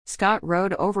Scott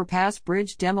Road Overpass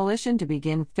Bridge demolition to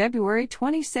begin February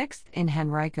 26 in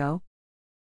Henrico.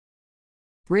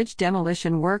 Bridge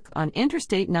demolition work on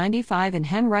Interstate 95 in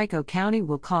Henrico County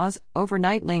will cause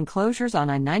overnight lane closures on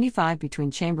I-95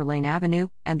 between Chamberlain Avenue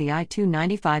and the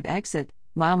I-295 exit,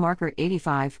 mile marker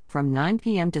 85, from 9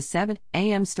 p.m. to 7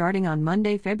 a.m. starting on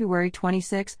Monday, February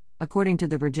 26, according to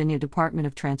the Virginia Department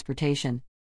of Transportation.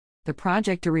 The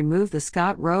project to remove the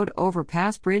Scott Road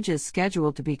Overpass Bridge is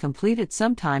scheduled to be completed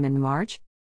sometime in March.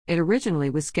 It originally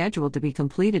was scheduled to be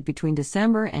completed between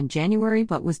December and January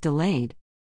but was delayed.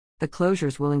 The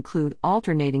closures will include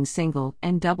alternating single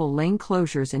and double lane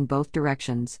closures in both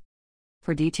directions.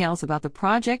 For details about the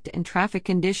project and traffic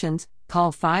conditions,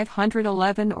 call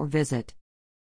 511 or visit